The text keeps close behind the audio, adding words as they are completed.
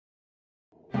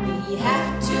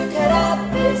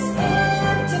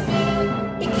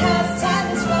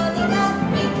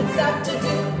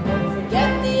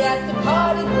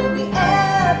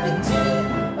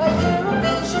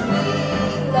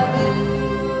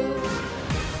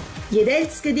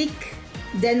Reiley,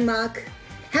 Denmark.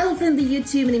 Hello from the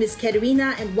YouTube, my name is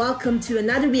Katerina and welcome to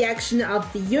another reaction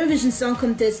of the Eurovision Song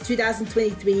Contest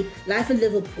 2023 live in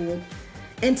Liverpool.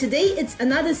 And today it's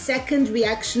another second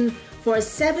reaction for a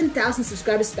 7,000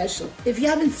 subscriber special. If you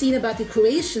haven't seen about the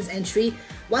Croatians entry,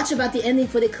 watch about the ending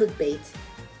for the clickbait.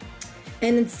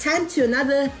 And it's time to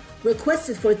another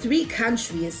requested for 3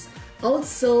 countries,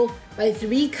 also by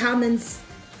 3 comments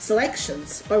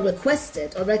selections, or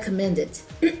requested or recommended.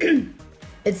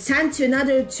 It's time to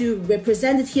another to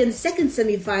represent it here in the second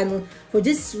semi-final for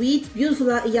this sweet,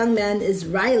 beautiful young man is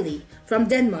Reiley from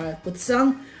Denmark with the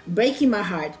song Breaking My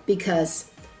Heart, because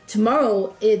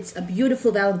tomorrow it's a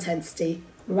beautiful Valentine's Day,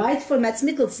 right, for Mads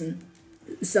Mikkelsen.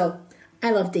 So, I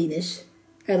love Danish.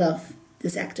 I love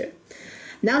this actor.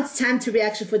 Now it's time to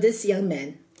reaction for this young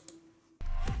man.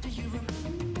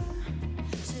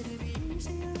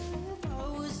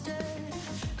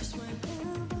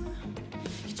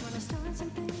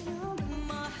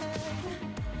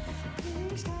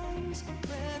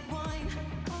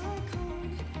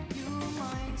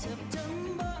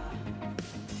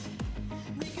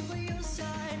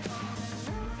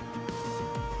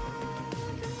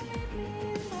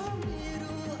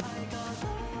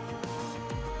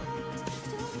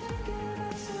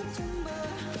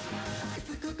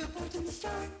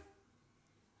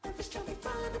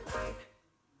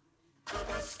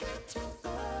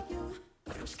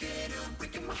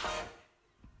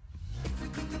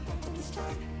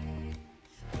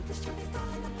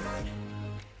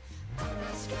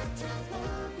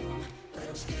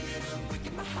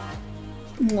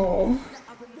 Oh.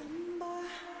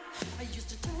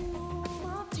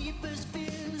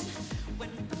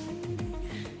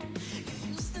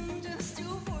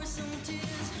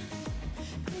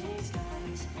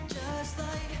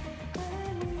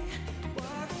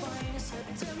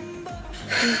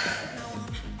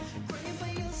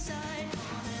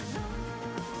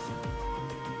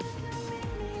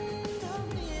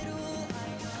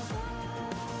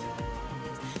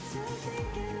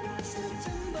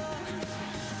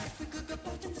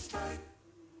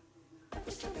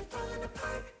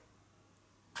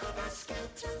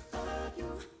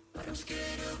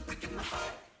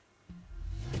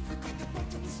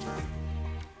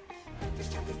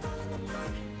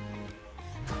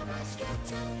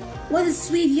 What a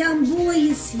sweet young boy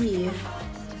is he.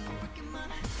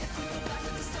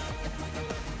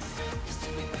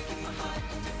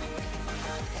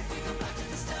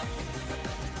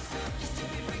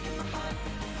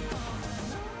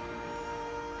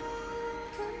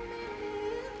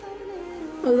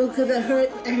 Oh, look at I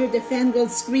heard the fangirl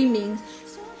screaming.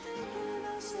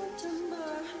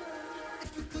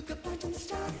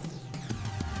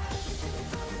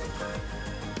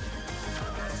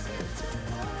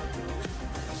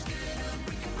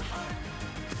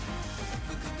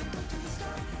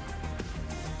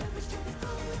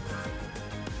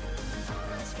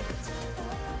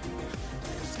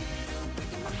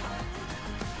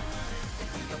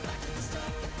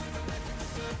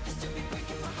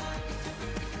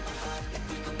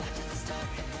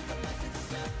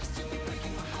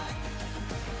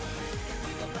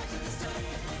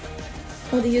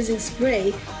 Oh, they're using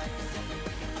spray.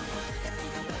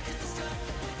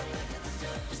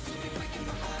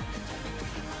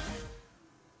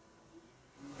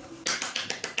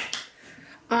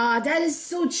 That is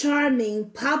so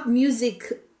charming. Pop music,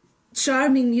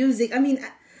 charming music. I mean,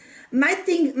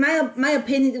 my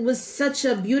opinion, it was such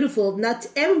a beautiful, not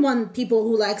everyone, people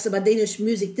who likes about Danish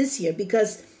music this year,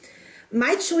 because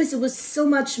my choice, it was so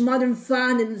much modern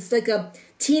fun, and it's like a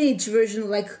teenage version,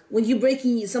 like when you're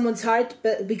breaking someone's heart,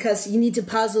 but because you need to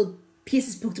puzzle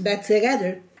pieces put back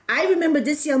together. I remember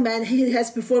this young man, he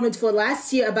has performed for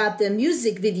last year about the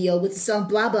music video with the song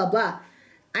Blah Blah Blah.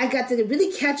 I got it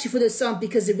really catchy for the song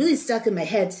because it really stuck in my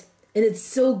head, and it's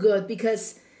so good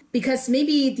because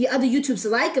maybe the other YouTubes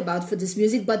like about for this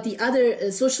music, but the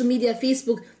other social media,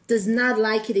 Facebook, does not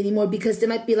like it anymore because they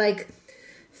might be like,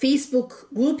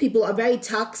 Facebook group people are very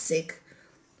toxic,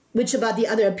 which about the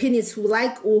other opinions who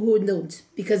like or who don't,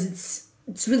 because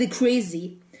it's really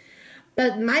crazy.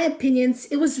 But my opinions,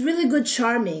 it was really good,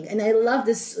 charming, and I love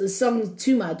this song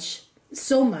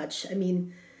so much. I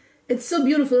mean, it's so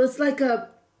beautiful. It's like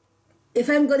if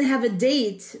I'm gonna have a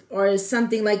date or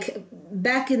something, like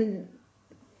back in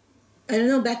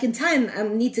time, I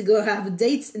need to go have a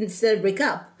date instead of break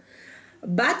up.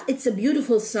 But it's a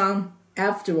beautiful song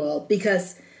after all,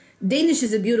 because Danish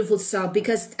is a beautiful song,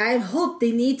 because I hope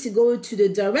they need to go to the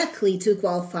directly to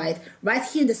qualified right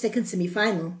here in the second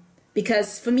semi-final.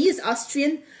 Because for me as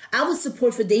Austrian, I would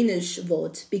support for Danish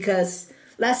vote, because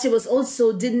last year was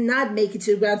also did not make it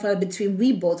to the grand final between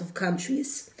we both of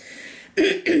countries.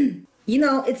 You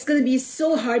know, it's going to be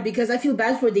so hard because I feel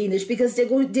bad for Danish because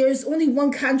there's only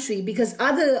one country because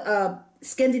other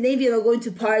Scandinavian are going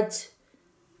to part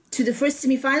to the first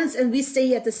semifinals and we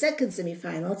stay at the second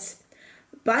semifinals.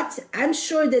 But I'm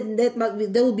sure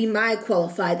that will be my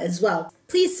qualified as well.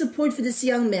 Please support for this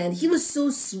young man. He was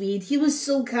so sweet. He was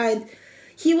so kind.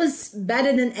 He was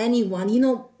better than anyone. You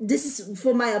know, this is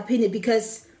for my opinion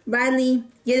because Reiley,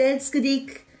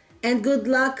 Jelenskedik, and good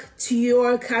luck to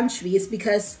your countries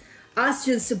because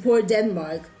Austrians support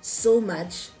Denmark so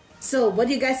much. So what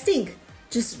do you guys think?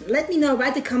 Just let me know,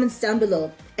 write the comments down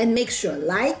below and make sure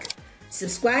like,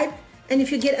 subscribe, and if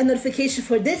you get a notification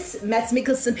for this Mads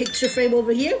Mikkelsen picture frame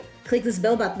over here, click this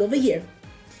bell button over here.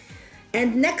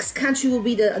 And next country will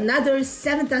be another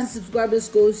 7,000 subscribers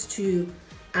goes to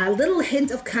a little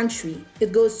hint of country.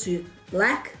 It goes to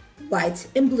black, white,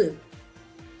 and blue.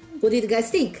 What do you guys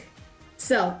think?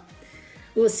 So,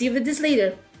 we'll see you with this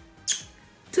later.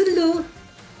 Toodaloo!